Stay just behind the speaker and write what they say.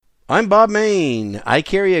I'm Bob Main. I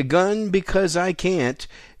carry a gun because I can't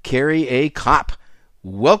carry a cop.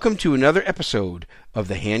 Welcome to another episode of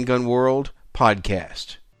the Handgun World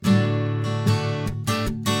Podcast.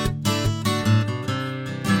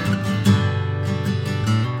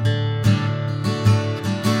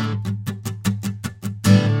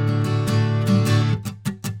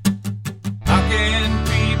 How can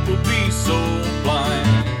people be so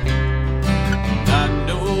blind, not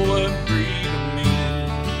know what freedom means?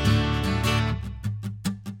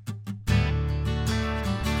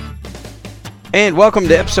 And welcome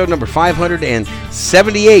to episode number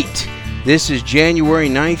 578. This is January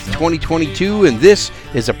 9th, 2022, and this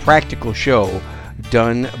is a practical show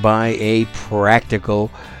done by a practical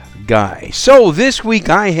guy. So this week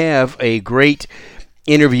I have a great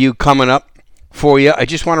interview coming up for you. I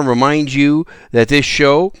just want to remind you that this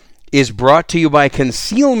show is brought to you by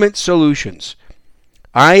Concealment Solutions.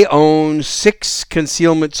 I own 6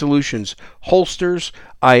 Concealment Solutions holsters.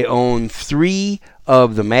 I own 3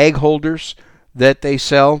 of the mag holders that they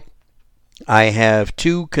sell. I have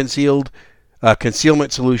 2 Concealment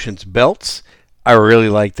Solutions belts. I really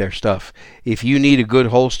like their stuff. If you need a good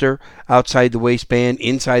holster outside the waistband,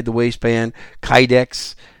 inside the waistband,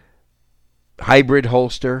 Kydex, hybrid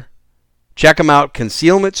holster, check them out,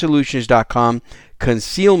 concealmentsolutions.com,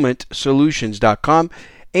 concealmentsolutions.com,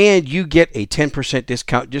 and you get a 10%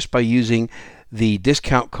 discount just by using the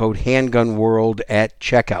discount code HandgunWorld at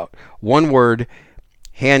checkout. One word,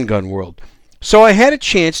 HandgunWorld. So I had a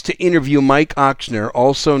chance to interview Mike Ochsner,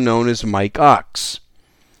 also known as Mike Ox,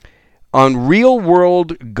 on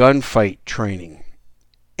real-world gunfight training.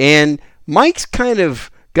 And Mike's kind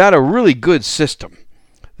of got a really good system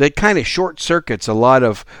that kind of short-circuits a lot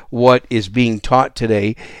of what is being taught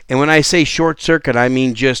today. And when I say short-circuit, I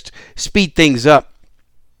mean just speed things up,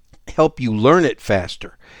 help you learn it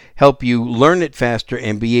faster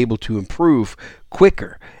and be able to improve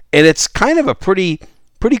quicker. And it's kind of a pretty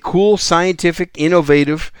cool, scientific,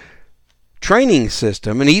 innovative training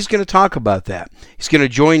system, and he's going to talk about that. He's going to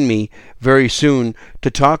join me very soon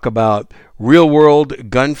to talk about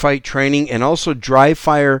real-world gunfight training and also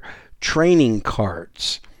dry-fire training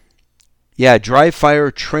cards. Yeah,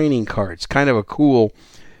 dry-fire training cards. Kind of a cool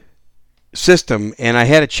system, and I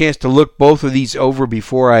had a chance to look both of these over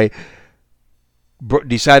before I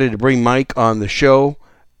decided to bring Mike on the show,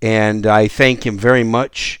 and I thank him very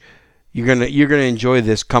much. You're gonna enjoy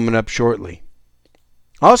this coming up shortly.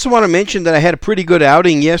 I also want to mention that I had a pretty good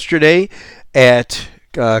outing yesterday at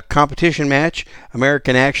a competition match,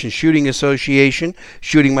 American Action Shooting Association,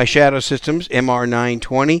 shooting my Shadow Systems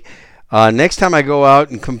MR920. Next time I go out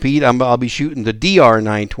and compete, I'll be shooting the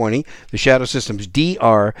DR920, the Shadow Systems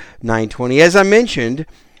DR920. As I mentioned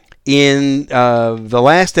in the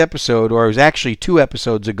last episode, or it was actually 2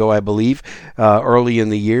 episodes ago, I believe, early in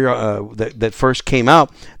the year that first came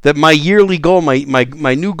out, that my yearly goal,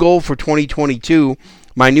 my new goal for 2022,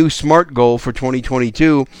 my new SMART goal for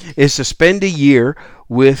 2022 is to spend a year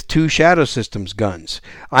with 2 Shadow Systems guns.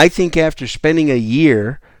 I think after spending a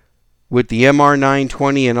year with the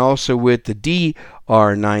MR920 and also with the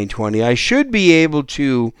DR920, I should be able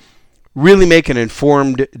to really make an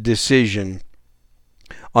informed decision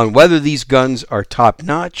on whether these guns are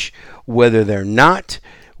top-notch, whether they're not,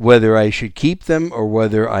 whether I should keep them, or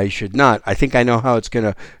whether I should not. I think I know how it's going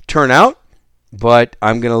to turn out, but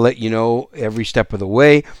I'm going to let you know every step of the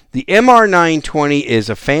way. The MR920 is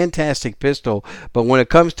a fantastic pistol, but when it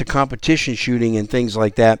comes to competition shooting and things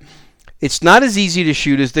like that, it's not as easy to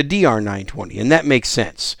shoot as the DR920, and that makes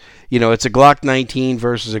sense. You know, it's a Glock 19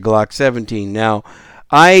 versus a Glock 17. Now,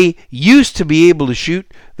 I used to be able to shoot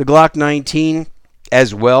the Glock 19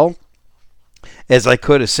 as well as I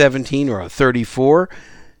could a 17 or a 34.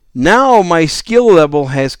 Now my skill level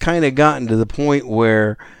has kind of gotten to the point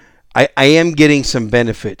where I am getting some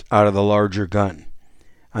benefit out of the larger gun.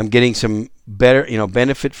 I'm getting some better,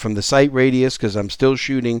 benefit from the sight radius because I'm still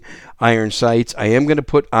shooting iron sights. I am going to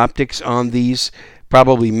put optics on these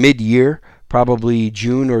probably mid-year, probably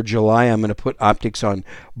June or July. I'm going to put optics on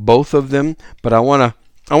both of them, but I want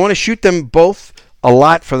to shoot them both a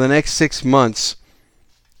lot for the next 6 months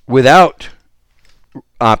without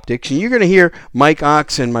optics, and you're going to hear Mike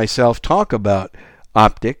Ox and myself talk about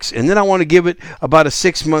optics, and then I want to give it about a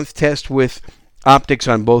 6-month test with optics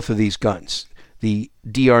on both of these guns, the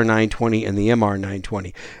DR920 and the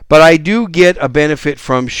MR920. But I do get a benefit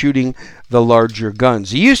from shooting the larger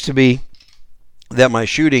guns. It used to be that my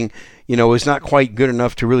shooting, is not quite good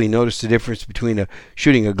enough to really notice the difference between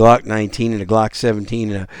shooting a Glock 19 and a Glock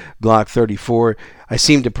 17 and a Glock 34. I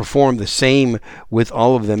seem to perform the same with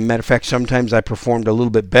all of them. Matter of fact, sometimes I performed a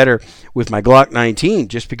little bit better with my Glock 19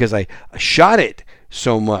 just because I shot it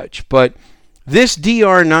so much. But this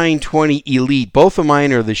DR920 Elite, both of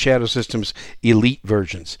mine are the Shadow Systems Elite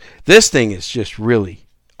versions. This thing is just really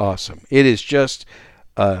awesome. It is just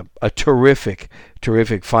a terrific,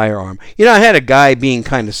 terrific firearm. You know, I had a guy being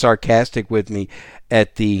kind of sarcastic with me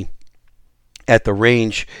at the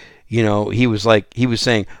range. You know, he was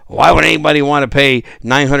saying, why would anybody want to pay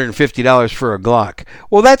 $950 for a Glock?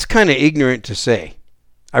 Well, that's kind of ignorant to say.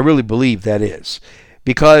 I really believe that is.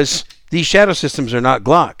 Because these Shadow Systems are not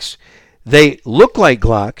Glocks. They look like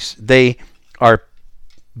Glocks. They are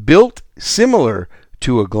built similar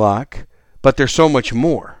to a Glock, but they're so much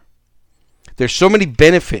more. There's so many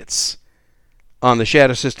benefits on the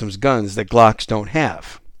Shadow Systems guns that Glocks don't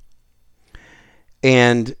have.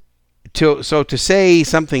 And to say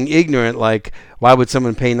something ignorant like, why would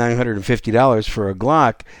someone pay $950 for a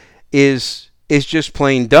Glock is just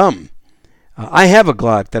plain dumb. I have a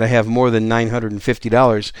Glock that I have more than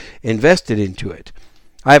 $950 invested into it.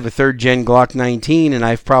 I have a third-gen Glock 19, and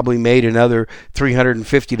I've probably made another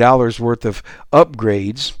 $350 worth of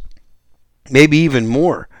upgrades, maybe even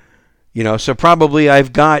more. You know, so probably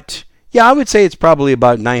I've got, I would say it's probably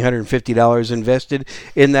about $950 invested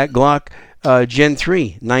in that Glock Gen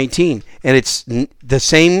 3 19. And it's the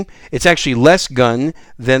same, it's actually less gun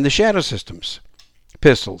than the Shadow Systems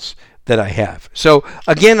pistols that I have. So,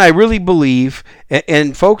 again, I really believe,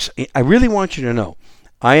 and folks, I really want you to know,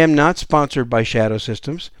 I am not sponsored by Shadow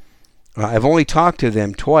Systems. I've only talked to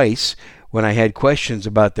them twice when I had questions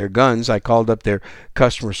about their guns. I called up their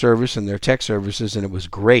customer service and their tech services, and it was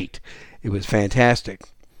great. It was fantastic.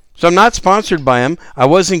 So I'm not sponsored by them. I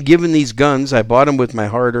wasn't given these guns. I bought them with my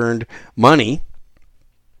hard-earned money.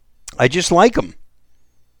 I just like them.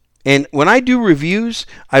 And when I do reviews,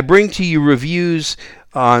 I bring to you reviews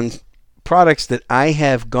on products that I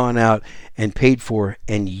have gone out and paid for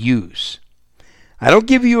and use. I don't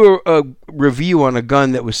give you a review on a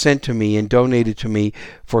gun that was sent to me and donated to me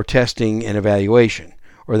for testing and evaluation,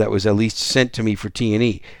 or that was at least sent to me for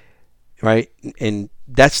T&E, right? And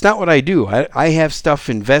that's not what I do. I have stuff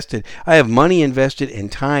invested. I have money invested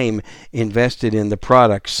and time invested in the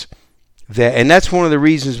products. And that's one of the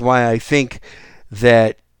reasons why I think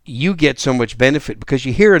that you get so much benefit, because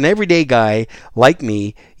you hear an everyday guy like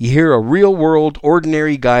me, you hear a real world,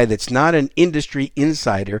 ordinary guy that's not an industry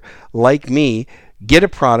insider like me, get a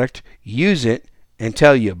product, use it, and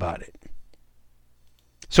tell you about it.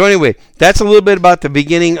 So anyway, that's a little bit about the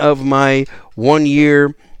beginning of my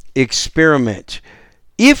 1-year experiment.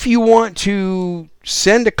 If you want to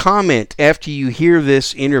send a comment after you hear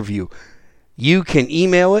this interview, you can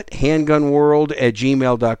email it,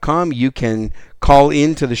 handgunworld@gmail.com. You can call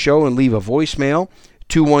into the show and leave a voicemail,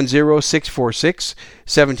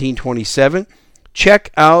 210-646-1727.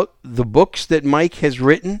 Check out the books that Mike has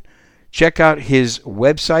written. Check out his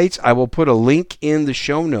websites. I will put a link in the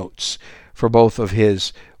show notes for both of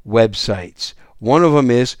his websites. One of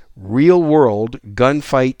them is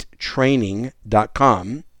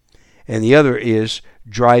realworldgunfighttraining.com, and the other is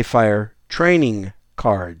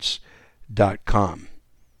dryfiretrainingcards.com.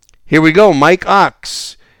 Here we go. Mike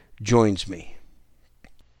Ox joins me.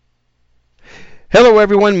 Hello,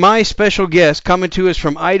 everyone. My special guest coming to us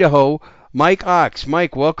from Idaho, Mike Ox.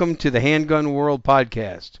 Mike, welcome to the Handgun World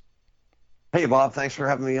podcast. Hey, Bob. Thanks for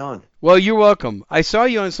having me on. Well, you're welcome. I saw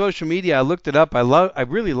you on social media. I looked it up. I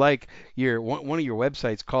really like one of your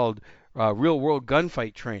websites called Real World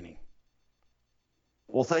Gunfight Training.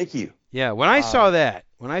 Well, thank you. Yeah, when I saw that,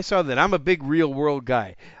 I'm a big real world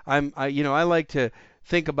guy. I like to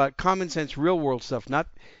think about common sense, real world stuff, not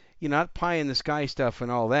pie in the sky stuff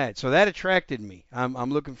and all that. So that attracted me.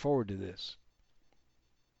 I'm looking forward to this.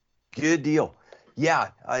 Good deal. Yeah,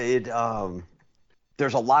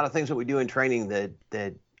 there's a lot of things that we do in training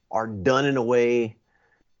that are done in a way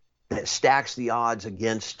that stacks the odds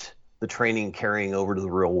against the training carrying over to the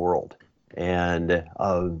real world. And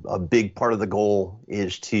a big part of the goal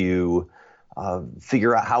is to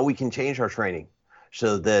figure out how we can change our training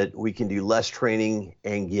so that we can do less training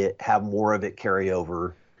and have more of it carry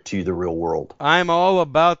over to the real world. I'm all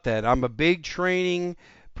about that. I'm a big training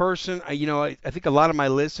person. I think a lot of my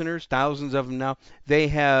listeners, thousands of them now, they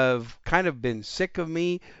have kind of been sick of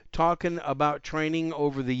me talking about training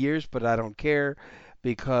over the years, but I don't care,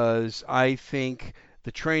 because I think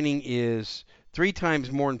the training is 3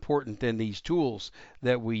 times more important than these tools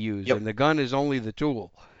that we use. Yep. And the gun is only the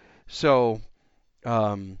tool. So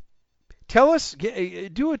tell us,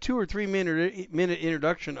 do a 2 or 3 minute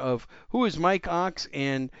introduction of who is Mike Ox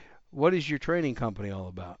and what is your training company all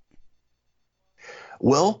about?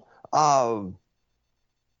 Well,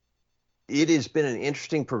 it has been an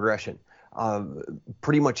interesting progression.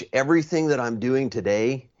 Pretty much everything that I'm doing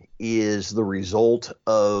today is the result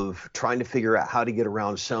of trying to figure out how to get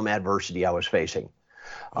around some adversity I was facing.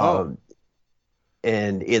 Oh, Um,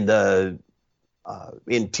 and in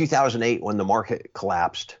 2008, when the market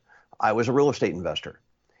collapsed, I was a real estate investor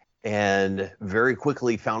and very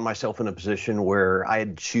quickly found myself in a position where I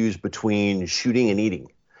had to choose between shooting and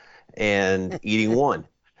eating, and eating won.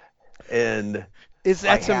 And is I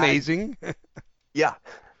that's had, amazing? yeah,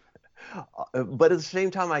 but at the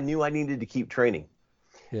same time, I knew I needed to keep training.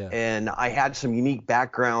 Yeah. And I had some unique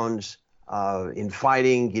backgrounds in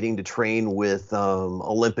fighting, getting to train with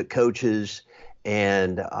Olympic coaches,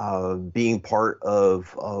 and being part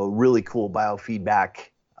of a really cool biofeedback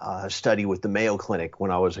study with the Mayo Clinic when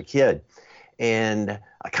I was a kid. And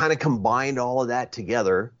I kind of combined all of that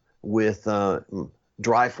together with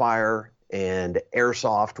dry fire and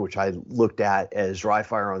airsoft, which I looked at as dry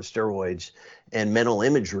fire on steroids, and mental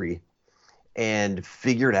imagery, and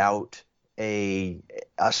figured out a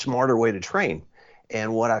smarter way to train.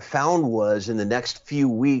 And what I found was in the next few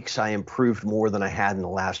weeks, I improved more than I had in the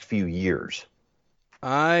last few years.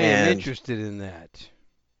 I am And interested in that.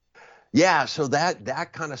 yeah, so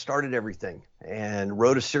that kind of started everything, and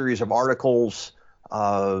wrote a series of articles.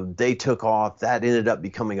 They took off. That ended up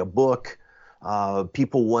becoming a book.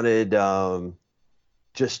 People wanted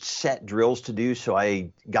just set drills to do, so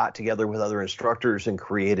I got together with other instructors and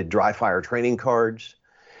created dry fire training cards.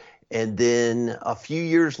 And then a few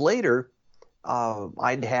years later,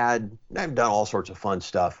 I've done all sorts of fun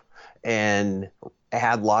stuff, and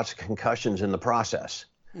had lots of concussions in the process.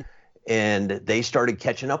 And they started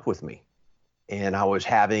catching up with me, and I was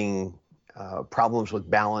having problems with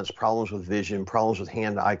balance, problems with vision, problems with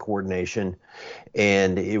hand-eye coordination,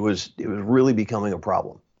 and it was really becoming a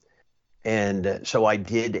problem. And so I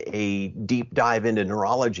did a deep dive into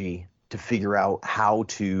neurology to figure out how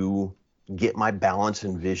to get my balance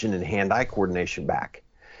and vision and hand-eye coordination back.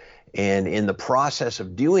 And in the process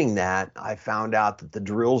of doing that, I found out that the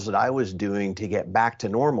drills that I was doing to get back to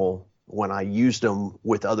normal, when I used them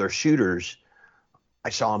with other shooters,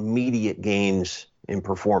 I saw immediate gains in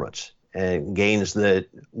performance, and gains that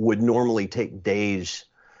would normally take days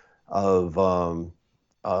of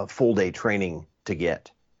full day training to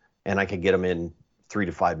get. And I could get them in 3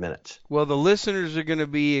 to 5 minutes. Well, the listeners are going to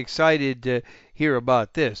be excited to hear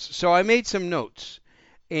about this. So I made some notes.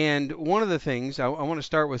 And one of the things, I want to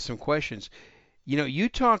start with some questions. You know, you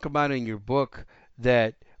talk about in your book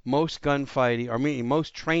that most gunfighting, or I mean,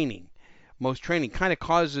 most training kind of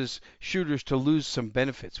causes shooters to lose some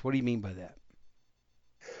benefits. What do you mean by that?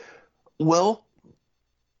 Well,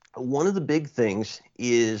 one of the big things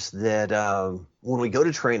is that when we go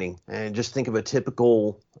to training, and just think of a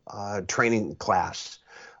typical training class,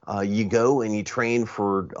 you go and you train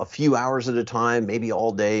for a few hours at a time, maybe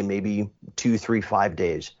all day, maybe 2, 3, 5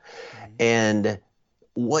 days. Mhm. And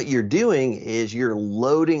what you're doing is you're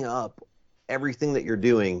loading up everything that you're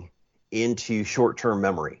doing into short-term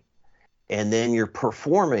memory. And then you're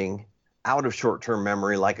performing out of short-term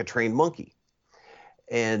memory like a trained monkey.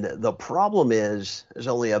 And the problem is there's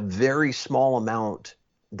only a very small amount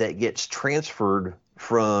that gets transferred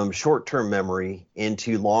from short-term memory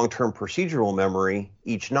into long-term procedural memory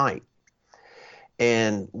each night.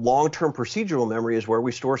 And long-term procedural memory is where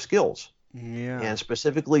we store skills, Yeah. and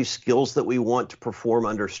specifically skills that we want to perform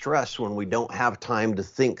under stress when we don't have time to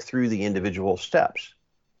think through the individual steps.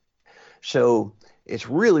 So it's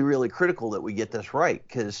really, really critical that we get this right,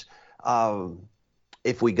 because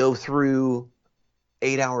if we go through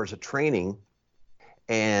 8 hours of training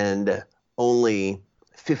and only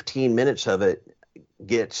 15 minutes of it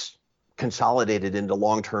gets consolidated into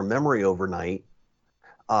long-term memory overnight,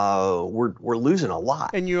 we're losing a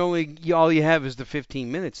lot. And all you have is the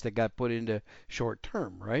 15 minutes that got put into short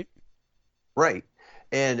term, right? Right.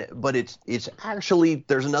 But it's actually,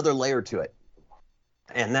 there's another layer to it.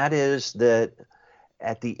 And that is that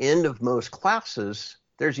at the end of most classes,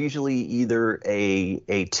 there's usually either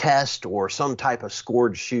a test or some type of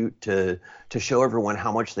scored shoot to show everyone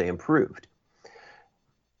how much they improved.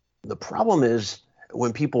 The problem is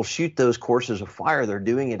when people shoot those courses of fire, they're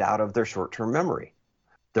doing it out of their short-term memory.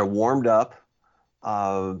 They're warmed up.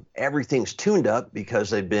 Everything's tuned up because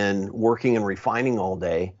they've been working and refining all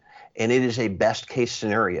day, and it is a best case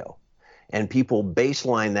scenario. And people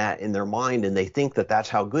baseline that in their mind, and they think that that's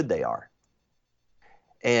how good they are.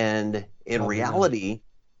 And in reality,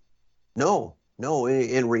 no.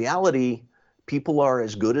 In reality, people are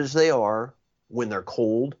as good as they are when they're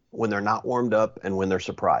cold, when they're not warmed up, and when they're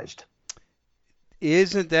surprised.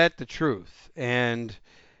 Isn't that the truth? And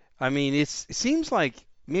I mean, it seems like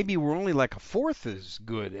maybe we're only like a fourth as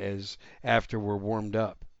good as after we're warmed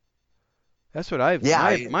up. That's what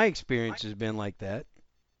Yeah, my experience has been like that.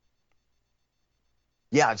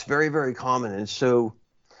 Yeah, it's very, very common. And so,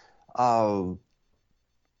 uh,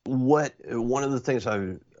 what one of the things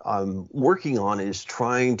I'm working on is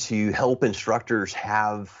trying to help instructors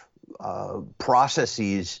have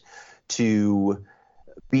processes to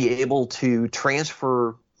be able to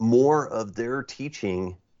transfer more of their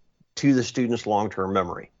teaching to the student's long-term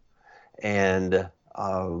memory. And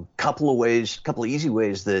a couple of easy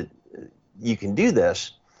ways that you can do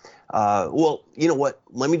this. Well, you know what?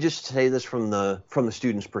 Let me just say this from the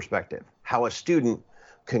student's perspective. How a student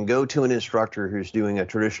can go to an instructor who's doing a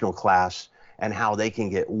traditional class and how they can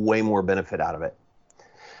get way more benefit out of it.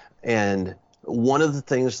 And one of the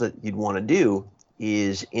things that you'd want to do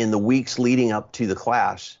is in the weeks leading up to the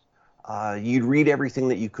class, you'd read everything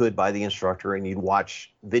that you could by the instructor and you'd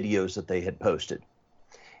watch videos that they had posted.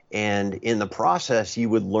 And in the process, you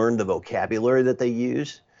would learn the vocabulary that they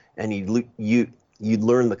use, and you'd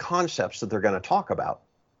learn the concepts that they're going to talk about.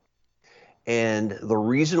 And the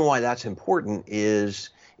reason why that's important is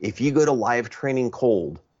if you go to live training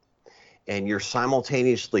cold and you're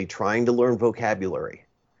simultaneously trying to learn vocabulary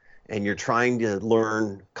and you're trying to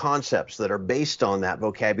learn concepts that are based on that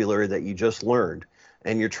vocabulary that you just learned,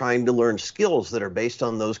 and you're trying to learn skills that are based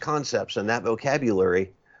on those concepts and that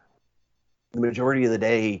vocabulary, the majority of the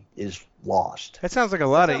day is lost. That sounds like a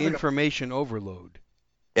lot of information overload.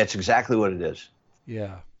 That's exactly what it is.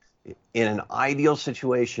 Yeah. In an ideal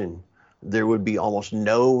situation, there would be almost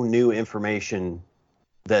no new information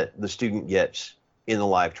that the student gets in the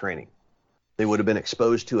live training. They would have been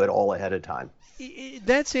exposed to it all ahead of time.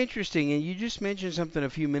 That's interesting. And you just mentioned something a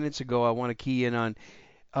few minutes ago I want to key in on.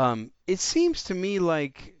 It seems to me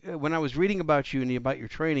like when I was reading about you and about your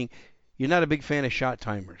training, you're not a big fan of shot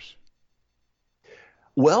timers.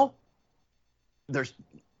 Well, there's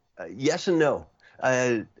yes and no.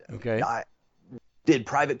 Okay. I did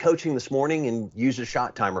private coaching this morning and used a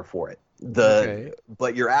shot timer for it. Okay.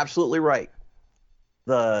 But you're absolutely right.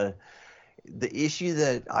 The issue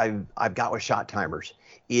that I've got with shot timers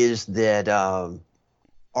is that all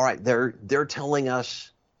right, they're telling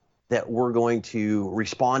us that we're going to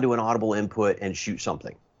respond to an audible input and shoot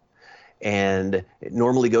something. And it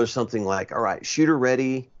normally goes something like, all right, shooter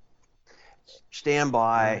ready, stand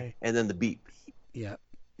by, and then the beep. Yeah.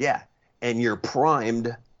 Yeah. And you're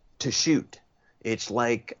primed to shoot. It's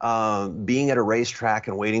like being at a racetrack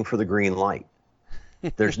and waiting for the green light.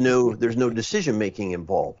 There's no decision making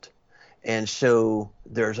involved. And so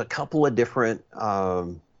there's a couple of different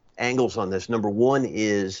angles on this. Number one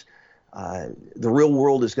is the real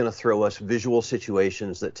world is going to throw us visual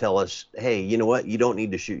situations that tell us, hey, you know what? You don't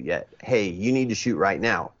need to shoot yet. Hey, you need to shoot right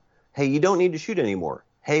now. Hey, you don't need to shoot anymore.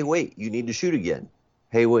 Hey, wait, you need to shoot again.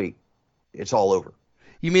 Hey, wait, it's all over.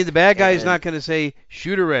 You mean the bad guy is not going to say,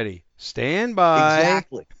 shooter ready, stand by.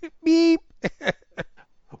 Exactly. Beep.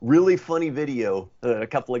 Really funny video that a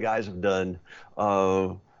couple of guys have done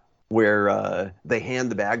where they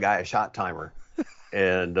hand the bad guy a shot timer.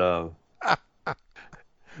 And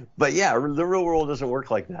but yeah, the real world doesn't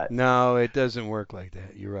work like that. No, it doesn't work like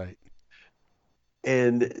that. You're right.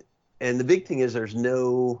 And the big thing is there's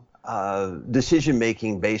no decision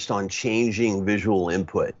making based on changing visual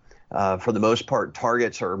input. For the most part,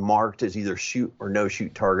 targets are marked as either shoot or no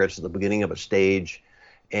shoot targets at the beginning of a stage,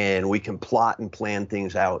 and we can plot and plan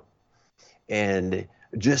things out. And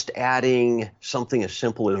just adding something as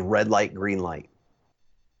simple as red light, green light,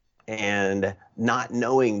 and not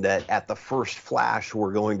knowing that at the first flash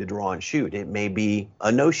we're going to draw and shoot. It may be a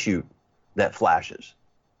no shoot that flashes.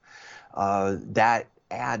 That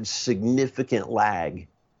adds significant lag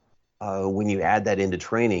when you add that into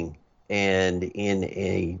training. And in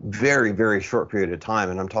a very, very short period of time,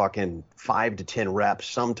 and I'm talking 5 to 10 reps,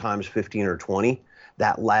 sometimes 15 or 20,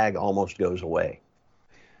 that lag almost goes away.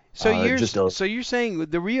 So you're saying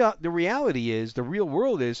the reality is, the real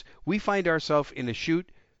world is, we find ourselves in a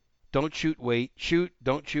shoot, don't shoot, wait, shoot,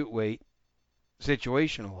 don't shoot, wait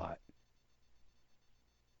situation a lot.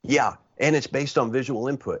 Yeah, and it's based on visual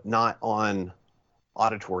input, not on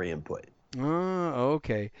auditory input. Oh,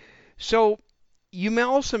 okay. So you may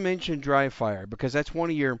also mention dry fire because that's one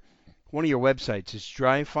of your websites. It's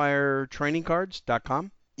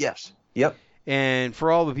dryfiretrainingcards.com. Yes. Yep. And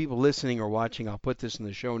for all the people listening or watching, I'll put this in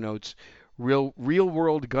the show notes.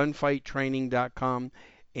 Realworldgunfighttraining.com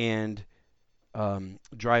and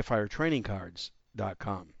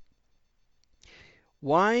dryfiretrainingcards.com.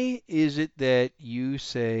 Why is it that you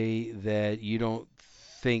say that you don't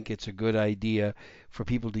think it's a good idea for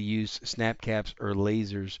people to use snap caps or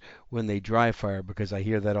lasers when they dry fire? Because I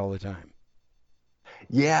hear that all the time.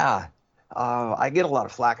 Yeah, I get a lot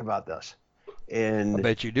of flack about this. And I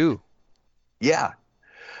bet you do. yeah,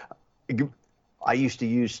 I used to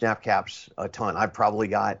use snap caps a ton. I've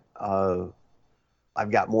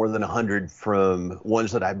got more than 100 from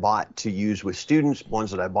ones that I bought to use with students,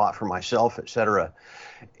 ones that I bought for myself, etc.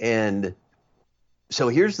 And so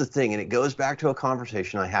here's the thing, and it goes back to a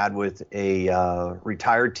conversation I had with a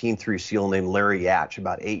retired Team 3 SEAL named Larry Yatch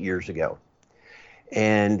about 8 years ago.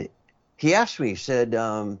 And he asked me, he said,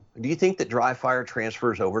 do you think that dry fire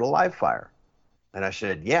transfers over to live fire? And I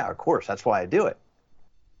said, yeah, of course, that's why I do it.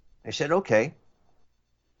 I said, okay,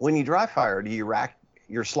 when you dry fire, do you rack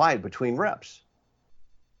your slide between reps?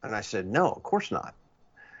 And I said, no, of course not.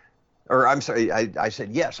 Or I'm sorry, I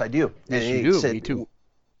said, yes, I do. Yes, and you do. said, Me too.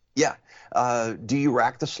 Yeah. Do you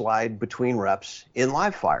rack the slide between reps in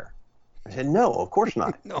live fire? I said, no, of course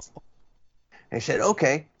not. No. And he said,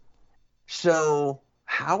 okay, so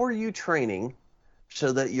how are you training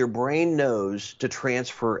so that your brain knows to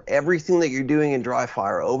transfer everything that you're doing in dry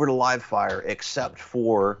fire over to live fire except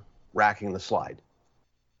for racking the slide?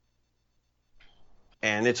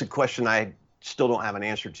 And it's a question I still don't have an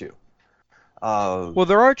answer to. Well,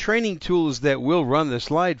 there are training tools that will run the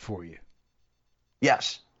slide for you.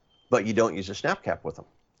 Yes, but you don't use a snap cap with them.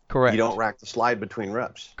 Correct. You don't rack the slide between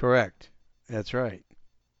reps. Correct. That's right.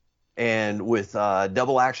 And with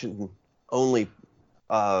double action only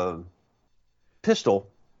pistol,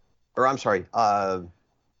 or I'm sorry,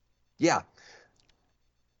 yeah.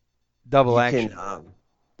 Double action.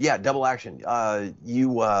 Double action.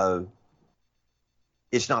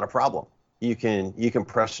 It's not a problem. You can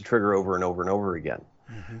press the trigger over and over and over again.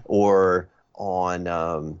 Mm-hmm. Or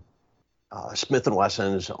on Smith &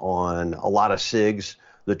 Wessons, on a lot of SIGs,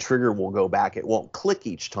 the trigger will go back. It won't click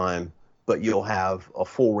each time, but you'll have a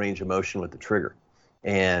full range of motion with the trigger.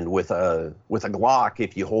 And with a Glock,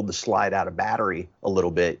 if you hold the slide out of battery a little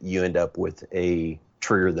bit, you end up with a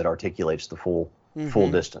trigger that articulates the full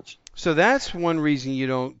distance. So that's one reason you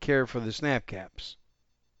don't care for the snap caps.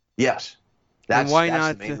 Yes. And why that's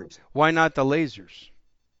not the main reason. Why not the lasers?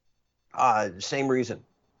 Same reason.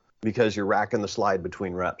 Because you're racking the slide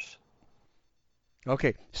between reps.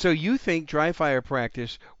 Okay, so you think dry fire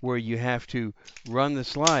practice where you have to run the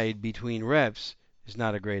slide between reps is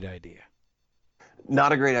not a great idea?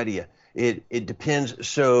 Not a great idea. It depends.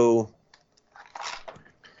 So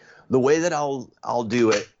the way that I'll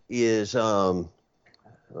do it is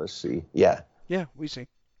let's see. Yeah. Yeah, we see.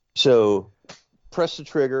 So press the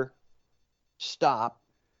trigger, stop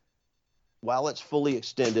while it's fully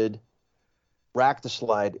extended, rack the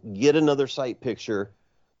slide, get another sight picture,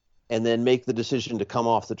 and then make the decision to come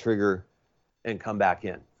off the trigger and come back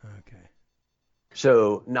in. Okay.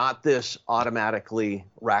 So not this automatically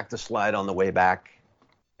rack the slide on the way back.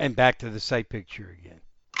 And back to the sight picture again.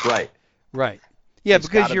 Right. Right. Yeah, It's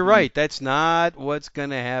because gotta you're be- right. That's not what's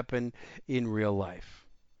going to happen in real life.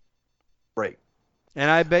 Right. And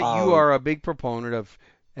I bet you are a big proponent of,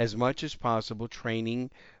 as much as possible, training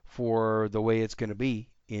for the way it's going to be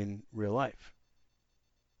in real life.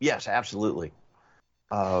 Yes, absolutely.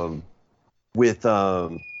 With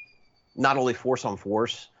not only force on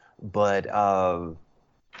force, but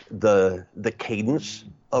the cadence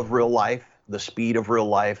of real life, the speed of real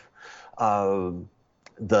life,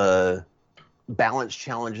 the balance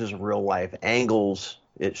challenges of real life, angles,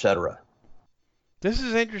 etc. This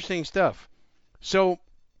is interesting stuff. So,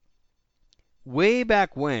 way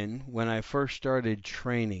back when I first started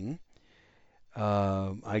training,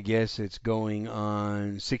 I guess it's going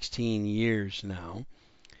on 16 years now.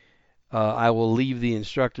 I will leave the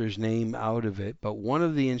instructor's name out of it, but one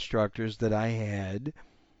of the instructors that I had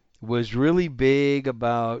was really big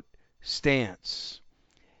about stance.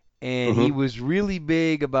 And he was really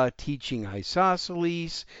big about teaching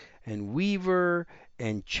isosceles and Weaver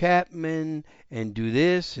and Chapman and do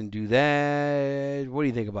this and do that. What do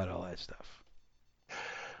you think about all that stuff?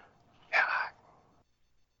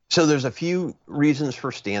 So there's a few reasons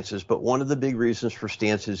for stances, but one of the big reasons for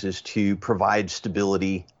stances is to provide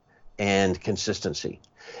stability and consistency.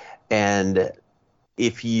 And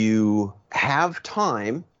if you have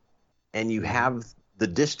time and you have the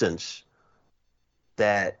distance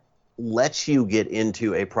that lets you get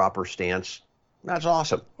into a proper stance, that's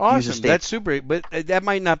awesome. Use a Awesome. stance. That's super, but that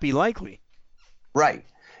might not be likely. Right.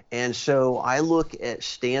 And so I look at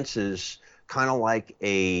stances kind of like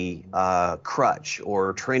a crutch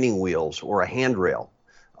or training wheels or a handrail.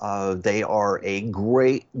 They are a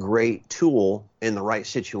great tool in the right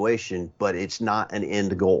situation, but it's not an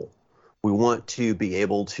end goal. We want to be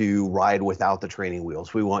able to ride without the training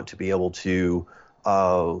wheels. We want to be able to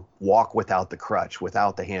walk without the crutch,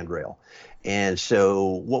 without the handrail. And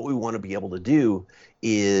so what we want to be able to do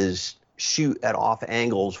is shoot at off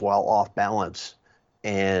angles while off balance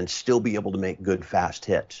and still be able to make good, fast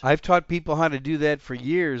hits. I've taught people how to do that for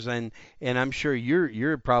years, and I'm sure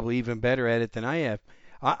you're probably even better at it than I have.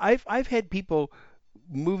 I've had people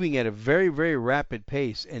moving at a very, very rapid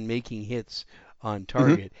pace and making hits on Hmm.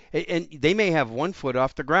 target. And they may have 1 foot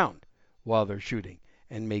off the ground while they're shooting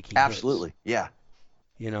and making hits. Absolutely. Yeah.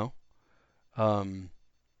 You know, um,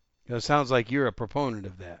 it sounds like you're a proponent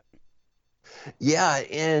of that. Yeah.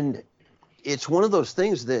 And it's one of those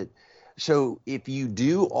things that, so if you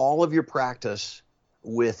do all of your practice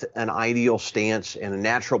with an ideal stance and a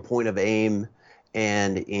natural point of aim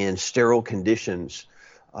and in sterile conditions,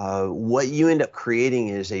 what you end up creating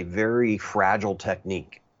is a very fragile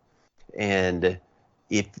technique. And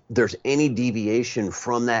if there's any deviation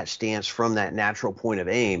from that stance, from that natural point of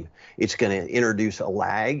aim, it's going to introduce a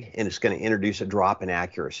lag and it's going to introduce a drop in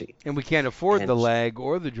accuracy. And we can't afford And the lag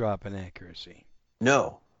or the drop in accuracy.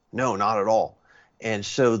 no, no, not at all. And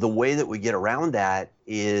so the way that we get around that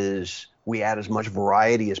is we add as much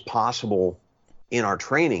variety as possible in our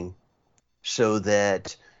training so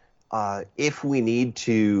that if we need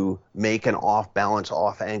to make an off balance,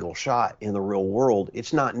 off angle shot in the real world,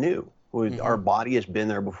 it's not new. Our body has been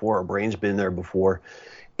there before, our brain's been there before.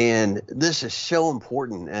 And this is so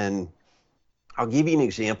important. And I'll give you an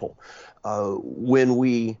example. When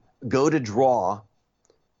we go to draw,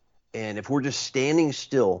 and if we're just standing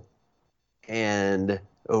still and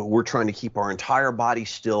we're trying to keep our entire body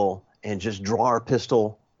still and just draw our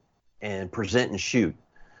pistol and present and shoot,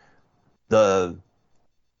 the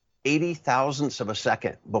 80 thousandths of a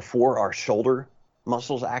second before our shoulder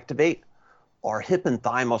muscles activate, our hip and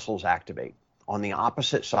thigh muscles activate on the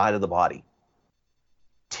opposite side of the body.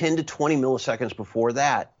 10 to 20 milliseconds before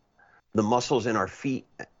that, the muscles in our feet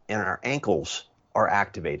and our ankles are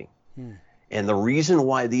activating. And the reason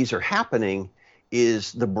why these are happening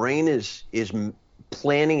is the brain is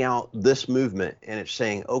planning out this movement, and it's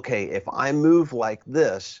saying, okay, if I move like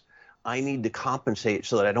this, I need to compensate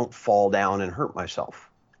so that I don't fall down and hurt myself.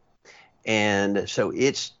 And so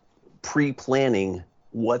it's pre-planning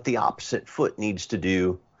what the opposite foot needs to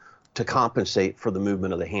do to compensate for the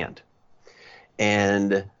movement of the hand.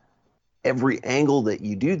 And every angle that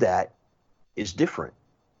you do that is different.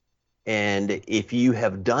 And if you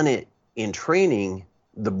have done it in training,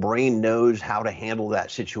 the brain knows how to handle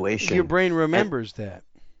that situation. Your brain remembers that.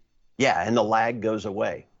 Yeah, and the lag goes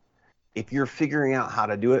away. If you're figuring out how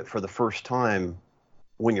to do it for the first time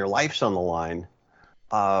when your life's on the line,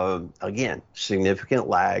 again, significant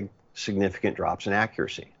lag, significant drops in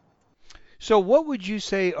accuracy. So what would you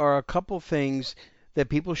say are a couple things that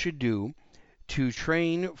people should do to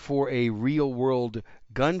train for a real world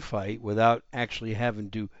gunfight without actually having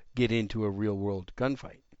to get into a real world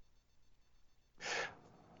gunfight?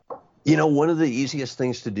 You know, one of the easiest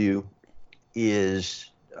things to do is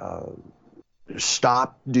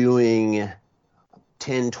stop doing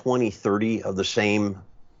 10, 20, 30 of the same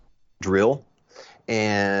drill.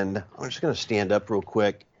 And I'm just going to stand up real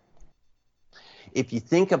quick. If you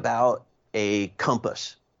think about a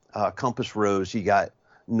compass rose, you got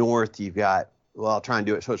north, you've got, well, I'll try and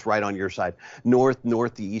do it so it's right on your side. North,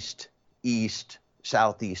 northeast, east,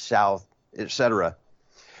 southeast, south, etc.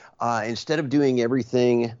 Instead of doing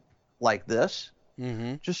everything like this,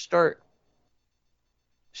 just start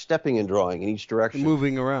stepping and drawing in each direction.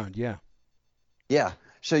 Moving around, yeah. Yeah.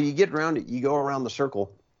 So you get around it, you go around the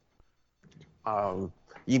circle.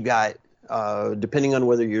 You've got, depending on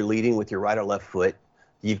whether you're leading with your right or left foot,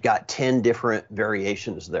 you've got 10 different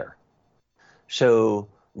variations there. So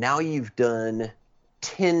now you've done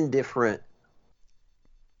 10 different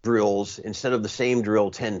drills instead of the same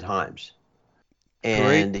drill 10 times.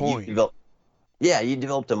 And Great point. you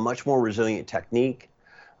developed a much more resilient technique.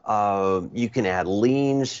 You can add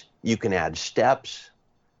leans, you can add steps,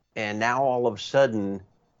 and now all of a sudden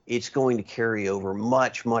it's going to carry over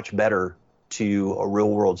much, much better to a real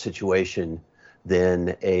world situation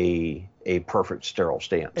than a perfect sterile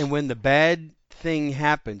stance. And when the bad thing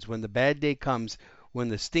happens, when the bad day comes, when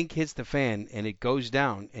the stink hits the fan and it goes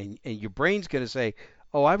down, and your brain's going to say,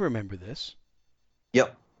 oh, I remember this.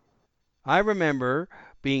 Yep. I remember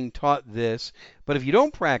being taught this. But if you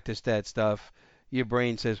don't practice that stuff, your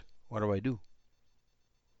brain says, what do I do?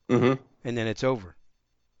 Mm-hmm. And then it's over.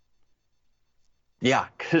 Yeah,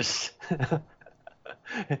 because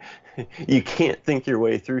you can't think your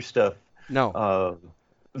way through stuff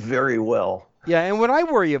very well. Yeah, and what I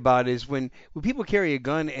worry about is when people carry a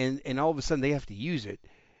gun and all of a sudden they have to use it.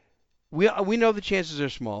 We know the chances are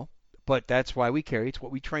small, but that's why we carry. It's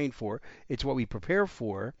what we train for. It's what we prepare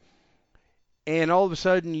for. And all of a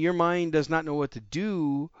sudden your mind does not know what to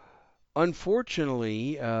do.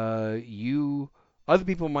 Unfortunately, you Other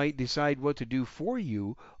people might decide what to do for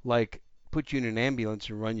you, like put you in an ambulance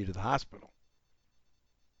and run you to the hospital.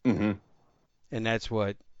 Hmm. And that's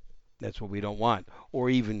what we don't want. Or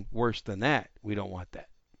even worse than that, we don't want that.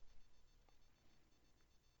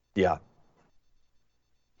 Yeah.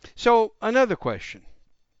 So another question.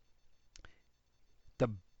 The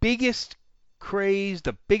biggest craze,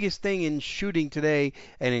 the biggest thing in shooting today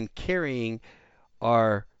and in carrying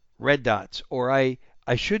are red dots. Or I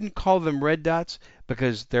shouldn't call them red dots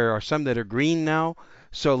because there are some that are green now.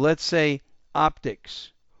 So let's say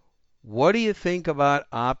optics. What do you think about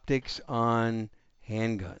optics on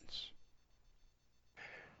handguns?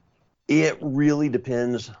 It really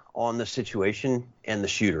depends on the situation and the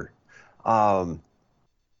shooter. Um,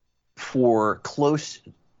 for close,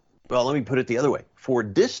 well, let me put it the other way. For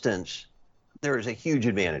distance, there is a huge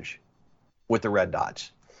advantage with the red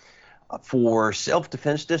dots. For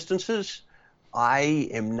self-defense distances, I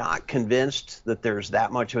am not convinced that there's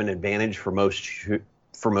that much of an advantage for most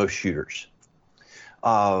shooters.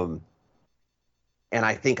 Um, and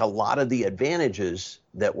I think a lot of the advantages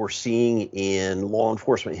that we're seeing in law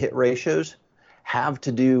enforcement hit ratios have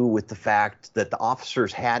to do with the fact that the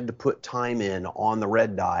officers had to put time in on the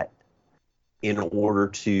red dot in order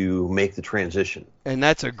to make the transition. And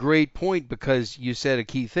that's a great point because you said a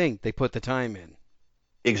key thing. They put the time in.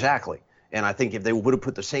 Exactly. And I think if they would have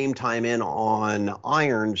put the same time in on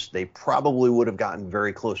irons, they probably would have gotten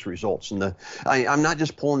very close results. And I'm not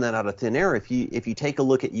just pulling that out of thin air. If you take a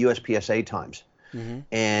look at USPSA times, Mm-hmm.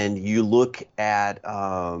 and you look at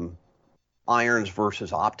irons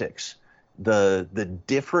versus optics, the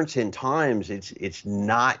difference in times, it's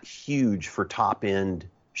not huge for top end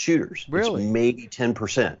shooters. Really? It's maybe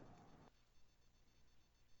 10%.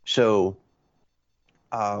 So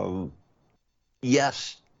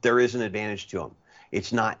yes, there is an advantage to them.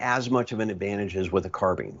 It's not as much of an advantage as with a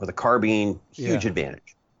carbine. With a carbine, huge Yeah.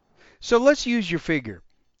 advantage. So let's use your figure.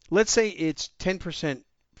 Let's say it's 10%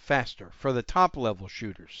 faster for the top level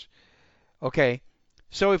shooters. Okay.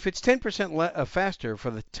 So if it's 10% faster for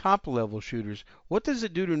the top level shooters, what does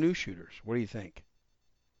it do to new shooters? What do you think?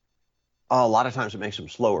 A lot of times it makes them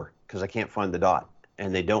slower because I can't find the dot,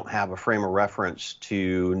 and they don't have a frame of reference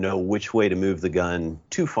to know which way to move the gun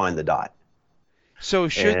to find the dot. So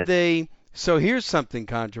should And they? So here's something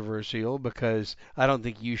controversial because I don't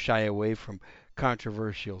think you shy away from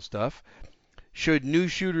controversial stuff. Should new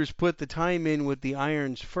shooters put the time in with the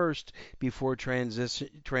irons first before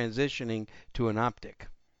transitioning to an optic?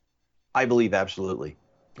 I believe absolutely.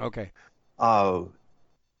 Okay. Uh,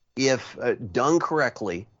 if done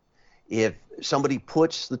correctly, if somebody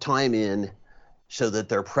puts the time in so that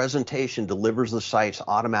their presentation delivers the sights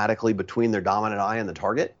automatically between their dominant eye and the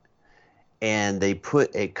target, and they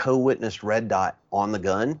put a co-witnessed red dot on the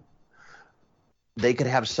gun, they could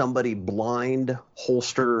have somebody blind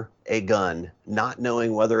holster a gun, not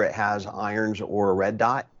knowing whether it has irons or a red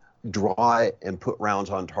dot, draw it and put rounds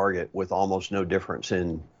on target with almost no difference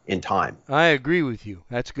in time. I agree with you.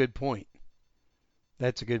 That's a good point.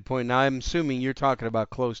 That's a good point. Now I'm assuming you're talking about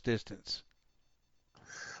close distance.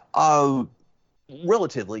 Uh,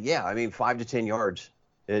 Relatively, yeah. I mean, 5 to 10 yards.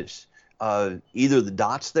 It's either the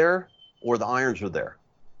dot's there or the irons are there.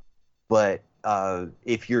 But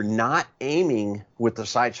if you're not aiming with the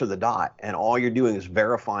sights or the dot, and all you're doing is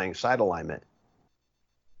verifying sight alignment,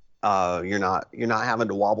 you're not having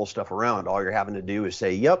to wobble stuff around. All you're having to do is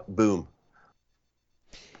say, "Yep, boom."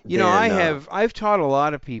 You know, I Then have I've taught a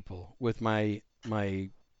lot of people with my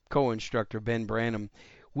co-instructor Ben Branham.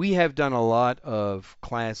 We have done a lot of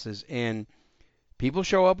classes and people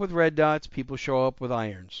show up with red dots, people show up with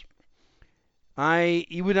irons.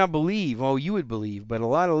 You would not believe, oh, you would believe, but a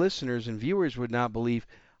lot of listeners and viewers would not believe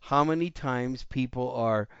how many times people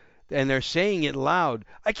are, and they're saying it loud,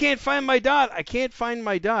 I can't find my dot, I can't find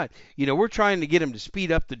my dot. You know, we're trying to get them to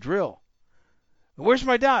speed up the drill. Where's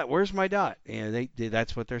my dot? Where's my dot? And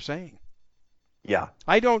that's what they're saying. yeah,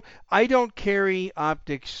 I don't carry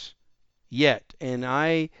optics yet, and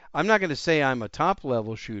I'm not going to say I'm a top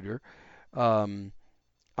level shooter. Um,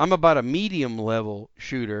 I'm about a medium level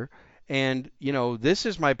shooter, and you know this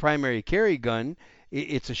is my primary carry gun.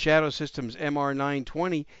 It's a Shadow Systems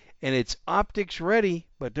MR920, and it's optics ready,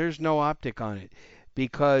 but there's no optic on it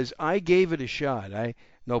because I gave it a shot.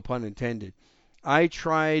 No pun intended. I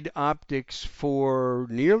tried optics for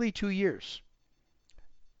nearly 2 years.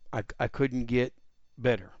 I couldn't get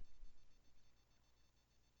better.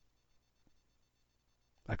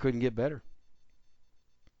 I couldn't get better.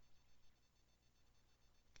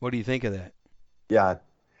 What do you think of that? yeah.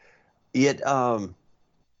 It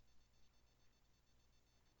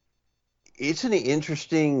it's an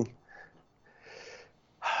interesting.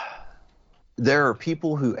 There are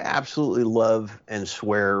people who absolutely love and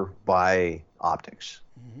swear by optics.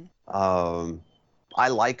 Hmm. Um, I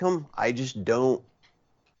like them. I just don't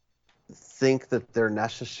think that they're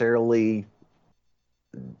necessarily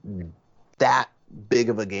that big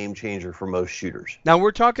of a game changer for most shooters. Now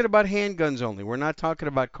we're talking about handguns only. We're not talking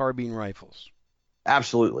about carbine rifles.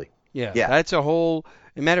 Absolutely. Yeah, Yeah. that's a whole.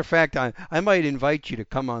 As a matter of fact, I might invite you to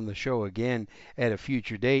come on the show again at a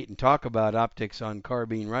future date and talk about optics on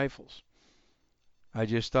carbine rifles. I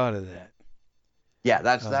just thought of that. Yeah,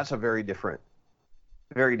 Uh, that's a very different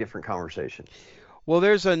conversation. well,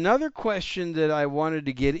 there's another question that I wanted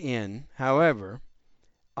to get in. However,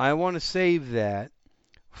 I want to save that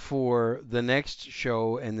for the next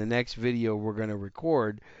show and the next video we're going to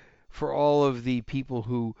record for all of the people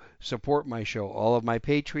who support my show, all of my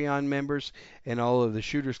Patreon members and all of the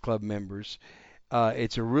Shooters Club members.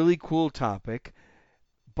 It's a really cool topic,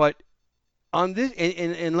 but on this,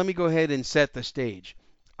 and let me go ahead and set the stage.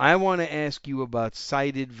 I want to ask you about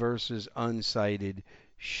sighted versus unsighted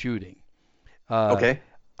shooting. Uh, Okay.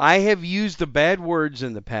 I have used the bad words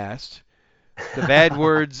in the past, the bad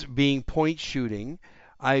words being point shooting.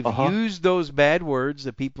 I've Uh-huh. used those bad words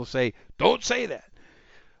that people say, don't say that.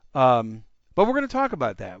 Um, but we're going to talk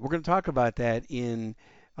about that. We're going to talk about that in.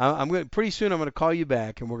 I'm going pretty soon. I'm going to call you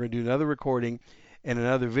back, and we're going to do another recording and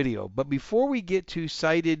another video. But before we get to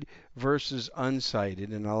sighted versus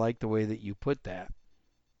unsighted, and I like the way that you put that,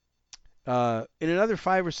 in another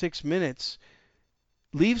 5 or 6 minutes,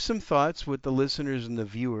 leave some thoughts with the listeners and the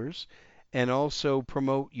viewers, and also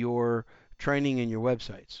promote your training and your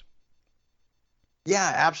websites.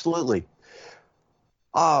 Yeah, absolutely.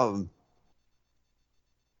 Um,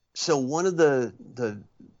 so one of the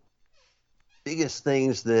biggest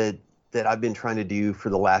things that I've been trying to do for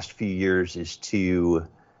the last few years is to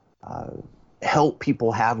uh, help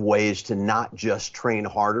people have ways to not just train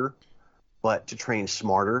harder, but to train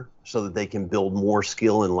smarter so that they can build more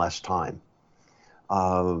skill in less time.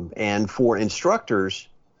 And for instructors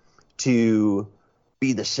to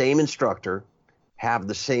be the same instructor, have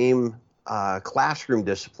the same classroom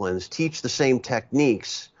disciplines, teach the same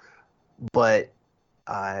techniques, but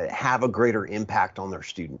have a greater impact on their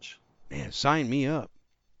students. Man, sign me up.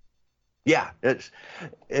 Yeah,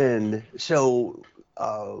 and so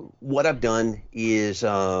what I've done is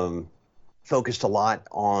focused a lot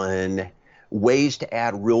on ways to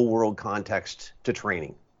add real world context to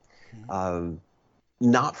training. Um,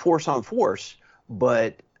 Not force on force,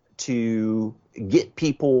 but to get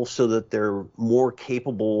people so that they're more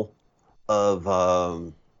capable of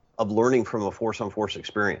learning from a force on force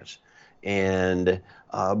experience and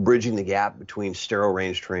bridging the gap between sterile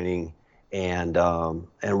range training and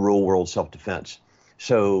real world self defense.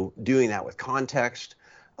 So doing that with context,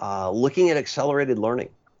 looking at accelerated learning.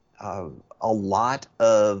 A lot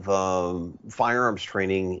of firearms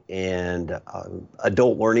training and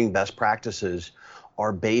adult learning best practices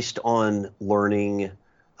are based on learning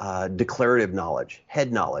declarative knowledge,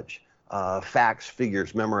 head knowledge, facts,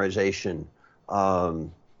 figures, memorization,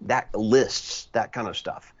 that lists, that kind of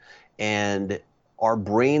stuff. And our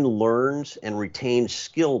brain learns and retains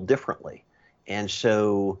skill differently. And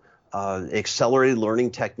so accelerated learning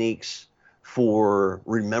techniques for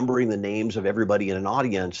remembering the names of everybody in an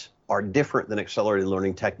audience are different than accelerated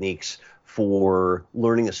learning techniques for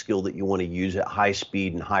learning a skill that you want to use at high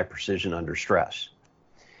speed and high precision under stress.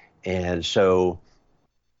 And so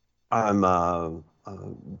I'm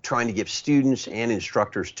trying to give students and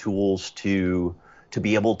instructors tools to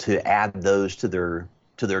be able to add those to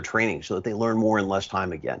their training so that they learn more in less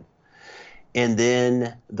time again. And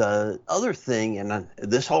then the other thing, and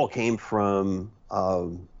this all came from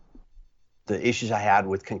the issues I had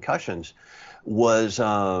with concussions, was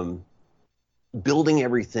building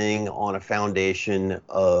everything on a foundation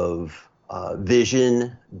of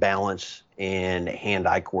vision, balance, and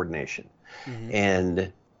hand-eye coordination. Mm-hmm.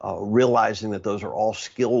 And realizing that those are all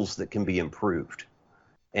skills that can be improved.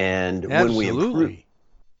 And when we improve,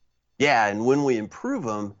 when we improve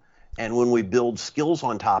them, and when we build skills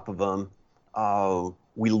on top of them,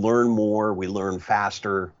 we learn more, we learn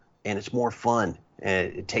faster, and it's more fun.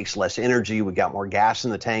 And it takes less energy. We got more gas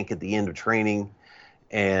in the tank at the end of training,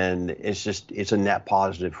 and it's a net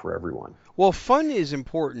positive for everyone. Well, fun is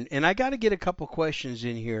important, and I got to get a couple questions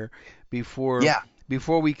in here before Yeah.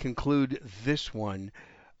 before we conclude this one.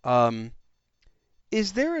 Um,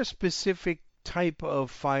 is there a specific type of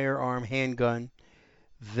firearm, handgun,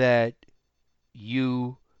 that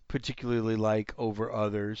you particularly like over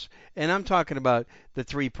others? And I'm talking about the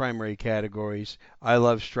three primary categories. I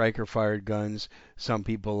love striker fired guns. Some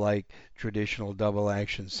people like traditional double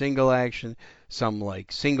action, single action. Some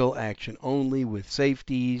like single action only with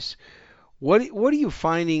safeties. What are you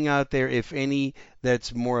finding out there, if any,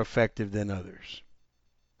 that's more effective than others?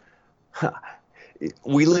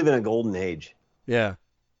 We live in a golden age, Yeah.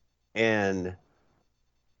 and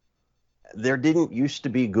there didn't used to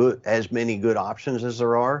be as many good options as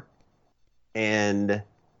there are. And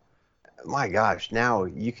my gosh, now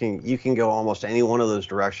you can go almost any one of those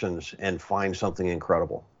directions and find something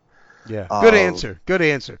incredible. Yeah. Good Um, answer. Good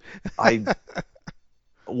answer. I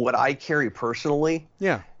what I carry personally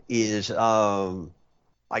Yeah. is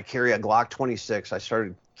I carry a Glock 26. I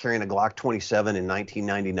started carrying a Glock 27 in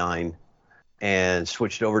 1999 and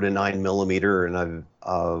switched over to 9 millimeter, and I've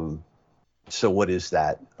so what is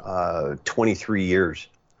that? 23 years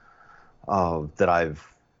that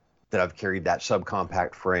I've carried that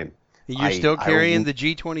subcompact frame. You're I still I carrying the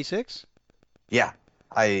G26? Yeah,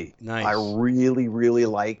 I Nice. really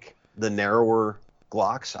like the narrower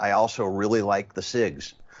Glocks. I also really like the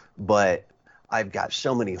SIGs, but I've got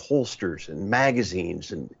so many holsters and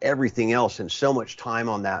magazines and everything else, and so much time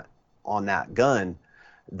on that gun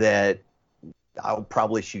that I'll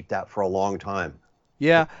probably shoot that for a long time.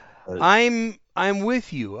 Yeah. Uh, I'm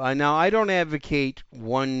with you. Now I don't advocate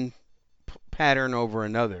one pattern over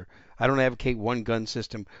another. I don't advocate one gun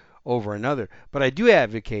system over another, but I do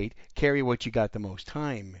advocate carry what you got the most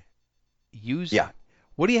time using. yeah.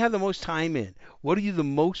 What do you have the most time in? What are you the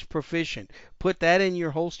most proficient? Put that in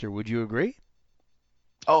your holster. Would you agree?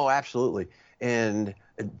 Oh, absolutely. And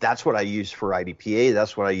that's what I use for IDPA.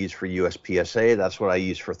 That's what I use for USPSA. That's what I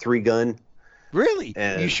use for three gun. Really?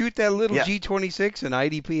 You And shoot that little yeah, G26 in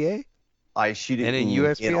IDPA I shoot and it in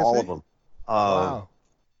in all of USPSA? them. Wow.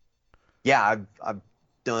 Yeah, I've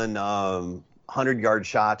done 100-yard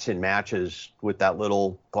shots in matches with that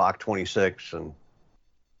little Glock 26, and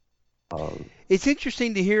um, It's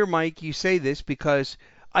interesting to hear, Mike, you say this because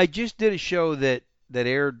I just did a show that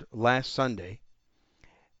aired last Sunday,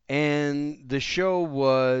 and the show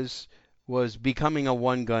was becoming a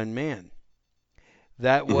one gun man.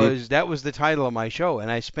 mhm. That was the title of my show,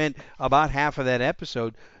 and I spent about half of that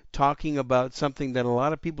episode talking about something that a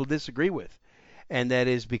lot of people disagree with, and that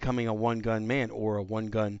is becoming a one gun man or a one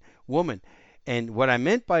gun woman. And what I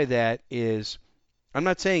meant by that is I'm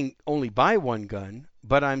not saying only buy one gun,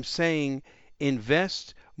 but I'm saying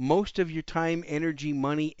invest most of your time, energy,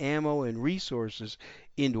 money, ammo, and resources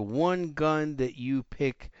into one gun that you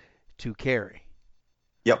pick to carry.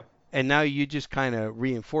 Yep, And now you just kind of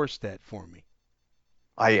reinforced that for me.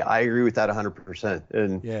 I agree with that 100%.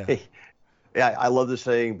 And Yeah. hey, yeah, I love the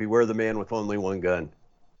saying, "Beware the man with only one gun."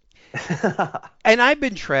 And I've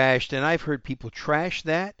been trashed, and I've heard people trash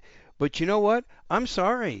that. But you know what? I'm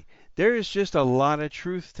sorry. There is just a lot of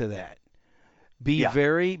truth to that. Yeah,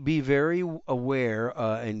 Be very aware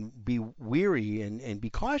and be weary and be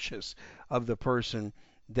cautious of the person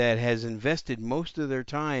that has invested most of their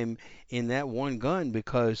time in that one gun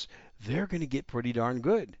because they're going to get pretty darn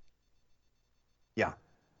good. yeah.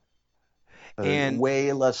 And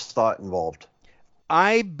Way less thought involved.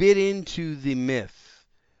 I bit into the myth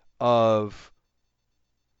of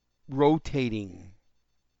rotating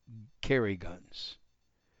carry guns.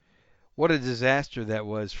 What a disaster that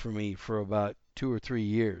was for me for about 2 or 3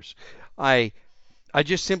 years. I I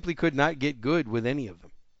just simply could not get good with any of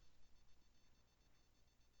them.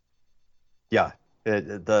 Yeah.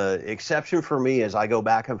 The exception for me is I go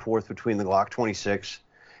back and forth between the Glock 26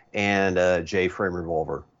 and J frame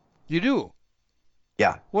revolver. You do.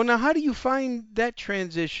 Yeah. Well, now how do you find that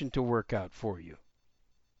transition to work out for you?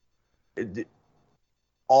 It-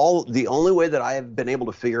 the only way that I have been able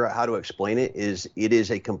to figure out how to explain it is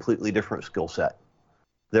a completely different skill set.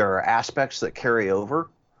 There are aspects that carry over,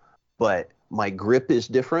 but my grip is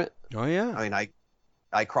different. Oh yeah. I mean,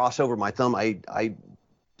 I cross over my thumb. I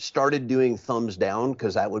started doing thumbs down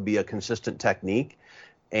because that would be a consistent technique,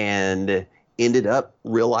 and ended up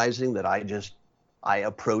realizing that I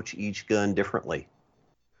approach each gun differently.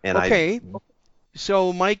 And Okay.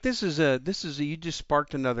 So Mike, this is a you just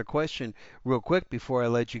sparked another question real quick before I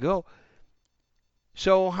let you go.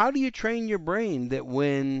 So how do you train your brain that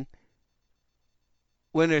when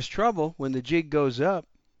there's trouble, when the jig goes up,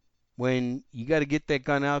 when you got to get that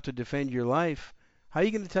gun out to defend your life, how are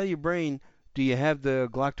you going to tell your brain, do you have the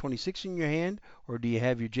Glock 26 in your hand or do you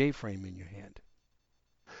have your J frame in your hand?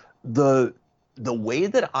 the the way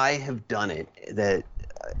that I have done it,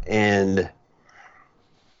 and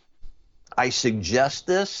I suggest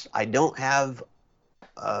this. I don't have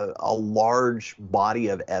a large body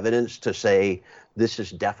of evidence to say this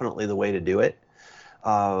is definitely the way to do it.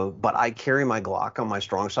 But I carry my Glock on my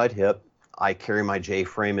strong side hip. I carry my J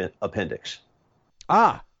frame appendix,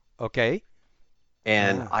 Ah, okay.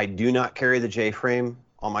 and Ah, I do not carry the J frame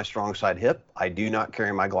on my strong side hip. I do not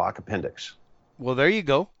carry my Glock appendix. Well, there you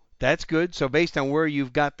go. That's good. So based on where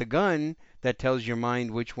you've got the gun, that tells your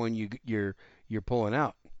mind which one you're pulling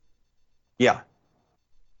out. Yeah.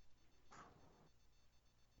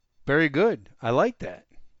 Very good. I like that.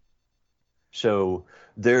 So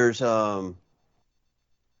there's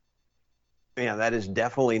yeah, that is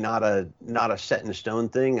definitely not a set in stone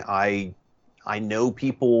thing. I know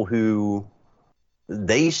people who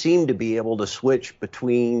they seem to be able to switch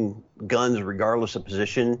between guns regardless of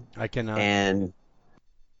position, I cannot. and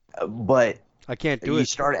but I can't do you it.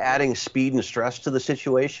 start adding speed and stress to the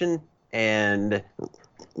situation, and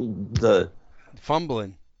the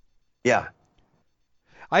Fumbling. yeah.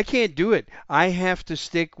 I can't do it. I have to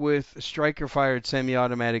stick with striker-fired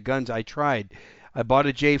semi-automatic guns. I tried. I bought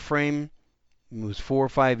a J-frame. It was 4 or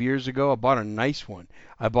 5 years ago. I bought a nice one.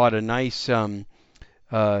 I bought a nice Smith &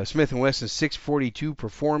 Wesson 642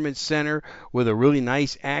 Performance Center with a really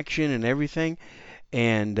nice action and everything.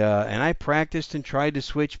 And I practiced and tried to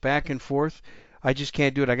switch back and forth. I just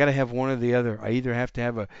can't do it. I got to have one or the other. I either have to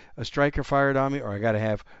have a striker fired on me, or I got to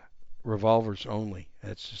have revolvers only.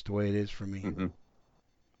 That's just the way it is for me. Mm-hmm.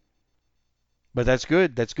 But that's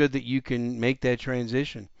good. That's good that you can make that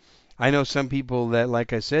transition. I know some people that,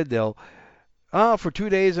 like I said, they'll, for 2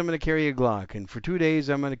 days I'm going to carry a Glock, and for 2 days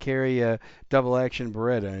I'm going to carry a double action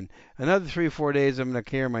Beretta, and another 3 or 4 days I'm going to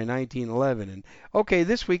carry my 1911, and okay,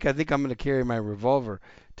 this week I think I'm going to carry my revolver.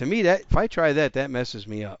 To me, that if I try that, that messes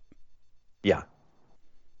me up. Yeah.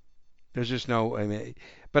 There's just no, I mean,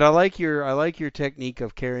 but I like your technique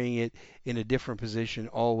of carrying it in a different position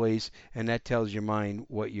always, and that tells your mind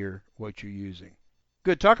what you're using.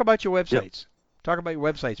 Good. Talk about your Yep. websites. Talk about your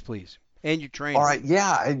websites, please, and your training. All right.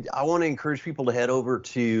 Yeah. I want to encourage people to head over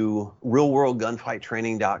to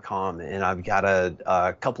realworldgunfighttraining.com, and I've got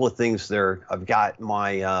a couple of things there. I've got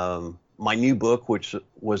my new book, which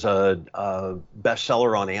was a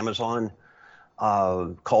bestseller on Amazon,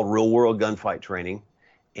 called Real World Gunfight Training,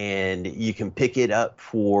 and you can pick it up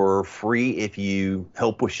for free if you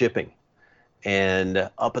help with shipping. And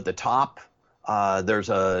up at the top, there's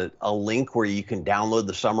a link where you can download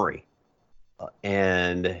the summary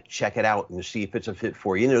and check it out and see if it's a fit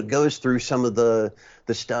for you. It goes through some of the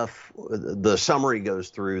stuff. The summary goes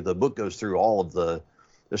through, the book goes through all of the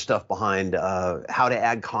stuff behind how to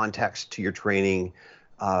add context to your training,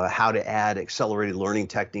 how to add accelerated learning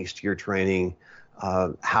techniques to your training,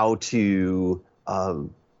 how to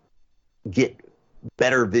get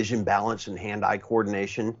better vision balance and hand-eye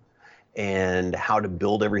coordination, and how to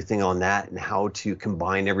build everything on that, and how to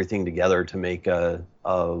combine everything together to make a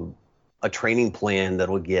training plan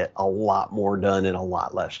that'll get a lot more done in a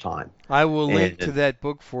lot less time. I will link to that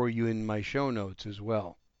book for you in my show notes as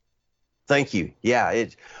well. Thank you. Yeah,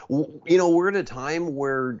 we're at a time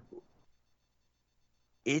where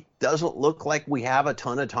it doesn't look like we have a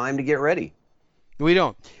ton of time to get ready. We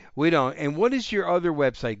don't. And what is your other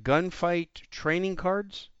website? Gunfight Training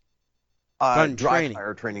Cards? Dry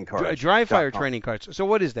Fire Training Cards. Dry Fire Training Cards. So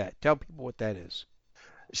what is that? Tell people what that is.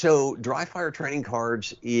 So Dry Fire Training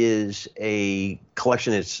Cards is a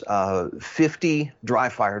collection. It's 50 dry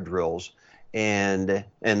fire drills, and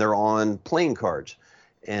they're on playing cards.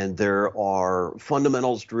 And there are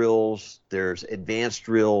fundamentals drills, there's advanced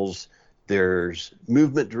drills, there's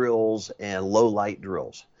movement drills, and low light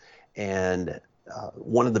drills. And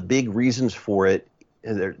one of the big reasons for it,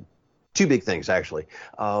 and there are two big things actually.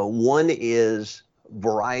 One is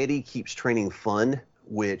variety keeps training fun,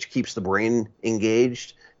 which keeps the brain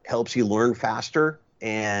engaged, helps you learn faster,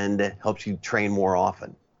 and helps you train more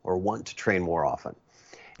often, or want to train more often.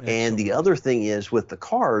 Excellent. And the other thing is with the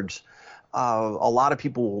cards, a lot of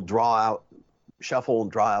people will shuffle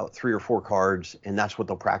and draw out 3 or 4 cards, and that's what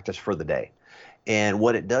they'll practice for the day. And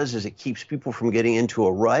what it does is it keeps people from getting into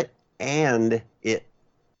a rut, and it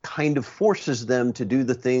kind of forces them to do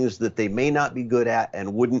the things that they may not be good at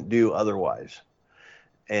and wouldn't do otherwise.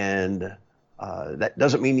 And that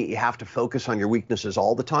doesn't mean that you have to focus on your weaknesses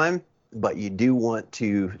all the time, but you do want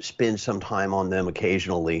to spend some time on them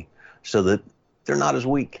occasionally so that they're not as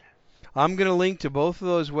weak. I'm going to link to both of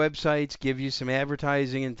those websites, give you some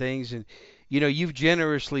advertising and things. And, you've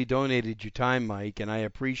generously donated your time, Mike, and I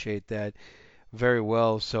appreciate that very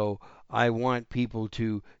well. So I want people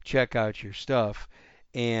to check out your stuff.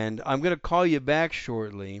 And I'm going to call you back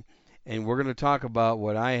shortly, and we're going to talk about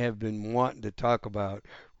what I have been wanting to talk about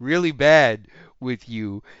really bad with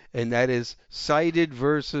you, and that is sighted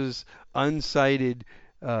versus unsighted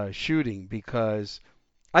shooting, because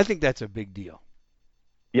I think that's a big deal.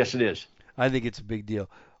 Yes, it is. I think it's a big deal.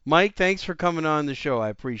 Mike, thanks for coming on the show. I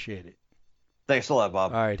appreciate it. Thanks a lot,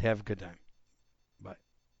 Bob. All right, have a good time. Bye.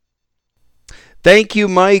 Thank you,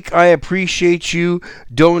 Mike. I appreciate you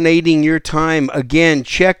donating your time. Again,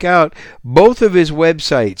 check out both of his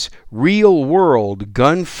websites,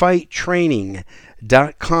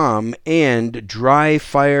 realworldgunfighttraining.com and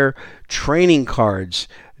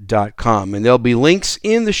dryfiretrainingcards.com. And there'll be links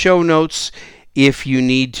in the show notes if you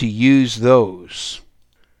need to use those.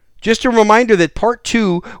 Just a reminder that part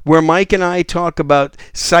 2, where Mike and I talk about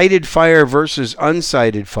sighted fire versus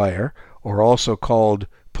unsighted fire, or also called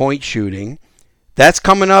point shooting, that's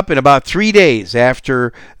coming up in about 3 days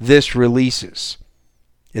after this releases.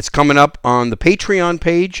 It's coming up on the Patreon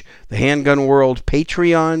page, the Handgun World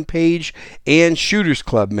Patreon page, and Shooters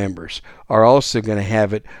Club members are also going to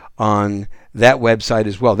have it on that website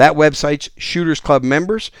as well. That website's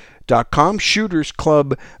shootersclubmembers.com,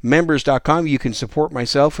 shootersclubmembers.com. You can support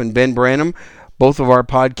myself and Ben Branham, both of our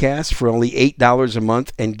podcasts, for only $8 a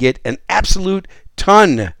month and get an absolute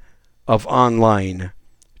ton of online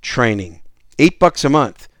training. $8 a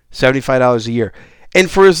month, $75 a year.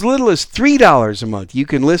 And for as little as $3 a month, you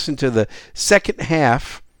can listen to the second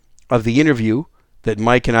half of the interview that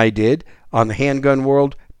Mike and I did on the Handgun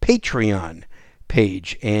World Patreon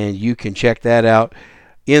page. And you can check that out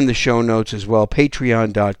in the show notes as well,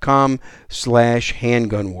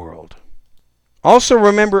 patreon.com/handgunworld. Also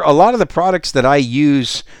remember, a lot of the products that I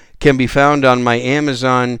use can be found on my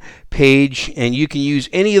Amazon page, and you can use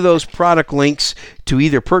any of those product links to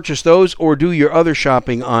either purchase those or do your other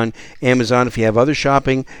shopping on Amazon. If you have other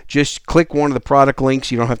shopping, just click one of the product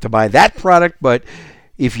links. You don't have to buy that product, but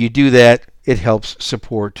if you do that, it helps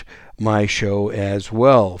support my show as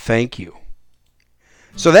well. Thank you.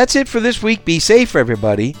 So that's it for this week. Be safe,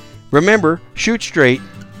 everybody. Remember, shoot straight,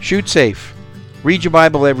 shoot safe, read your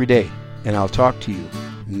Bible every day, and I'll talk to you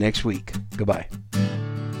next week. Goodbye.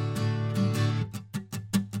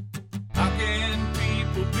 How can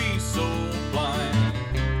people be so blind,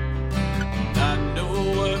 not know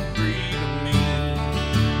what freedom means?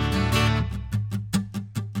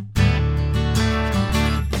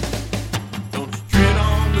 Don't you tread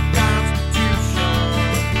on the Constitution,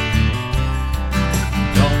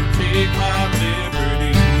 don't take my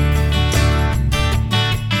liberty.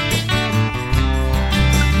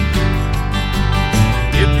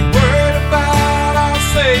 If you're worried about our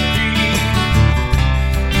safety,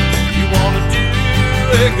 you wanna do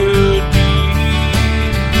a good deed.